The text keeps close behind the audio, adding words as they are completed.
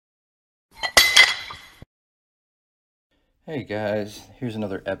Hey guys, here's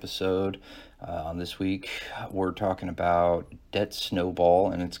another episode. On this week, we're talking about debt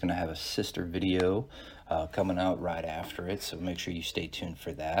snowball, and it's going to have a sister video coming out right after it, so make sure you stay tuned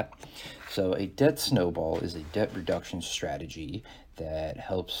for that. So, a debt snowball is a debt reduction strategy that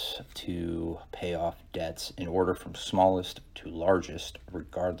helps to pay off debts in order from smallest to largest,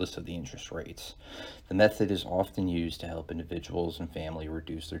 regardless of the interest rates. The method is often used to help individuals and family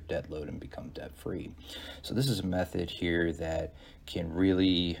reduce their debt load and become debt free. So, this is a method here that can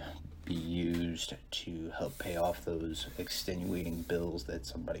really be used to help pay off those extenuating bills that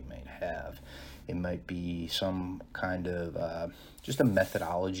somebody might have. It might be some kind of just a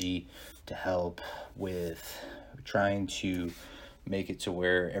methodology to help with trying to make it to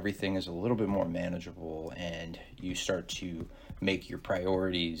where everything is a little bit more manageable and you start to make your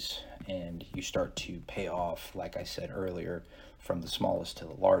priorities and you start to pay off, like I said earlier, from the smallest to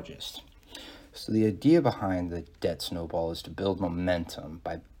the largest. So the idea behind the debt snowball is to build momentum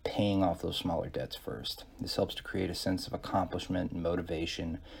by paying off those smaller debts first. This helps to create a sense of accomplishment and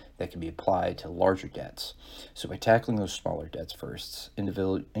motivation that can be applied to larger debts. So by tackling those smaller debts first,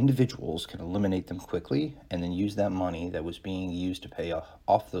 individuals can eliminate them quickly and then use that money that was being used to pay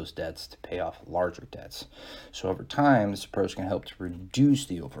off those debts to pay off larger debts. So over time, this approach can help to reduce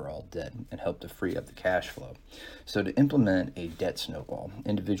the overall debt and help to free up the cash flow. So to implement a debt snowball,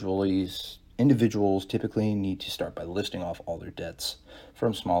 individuals typically need to start by listing off all their debts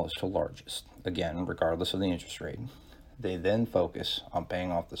from smallest to largest, again, regardless of the interest rate. They then focus on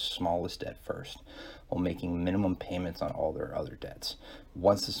paying off the smallest debt first, while making minimum payments on all their other debts.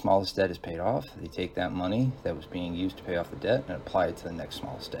 Once the smallest debt is paid off, they take that money that was being used to pay off the debt and apply it to the next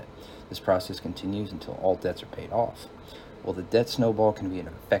smallest debt. This process continues until all debts are paid off. While the debt snowball can be an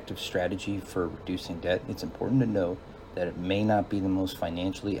effective strategy for reducing debt, it's important to know that it may not be the most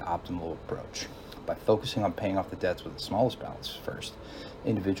financially optimal approach. By focusing on paying off the debts with the smallest balance first,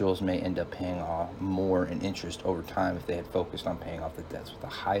 individuals may end up paying off more in interest over time if they had focused on paying off the debts with the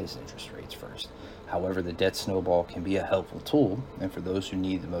highest interest rates first. However, the debt snowball can be a helpful tool, and for those who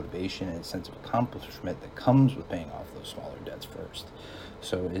need the motivation and sense of accomplishment that comes with paying off those smaller debts first.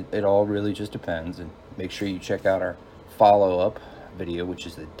 So it all really just depends, and make sure you check out our follow-up video, which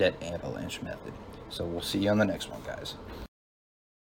is the debt avalanche method. So we'll see you on the next one, guys.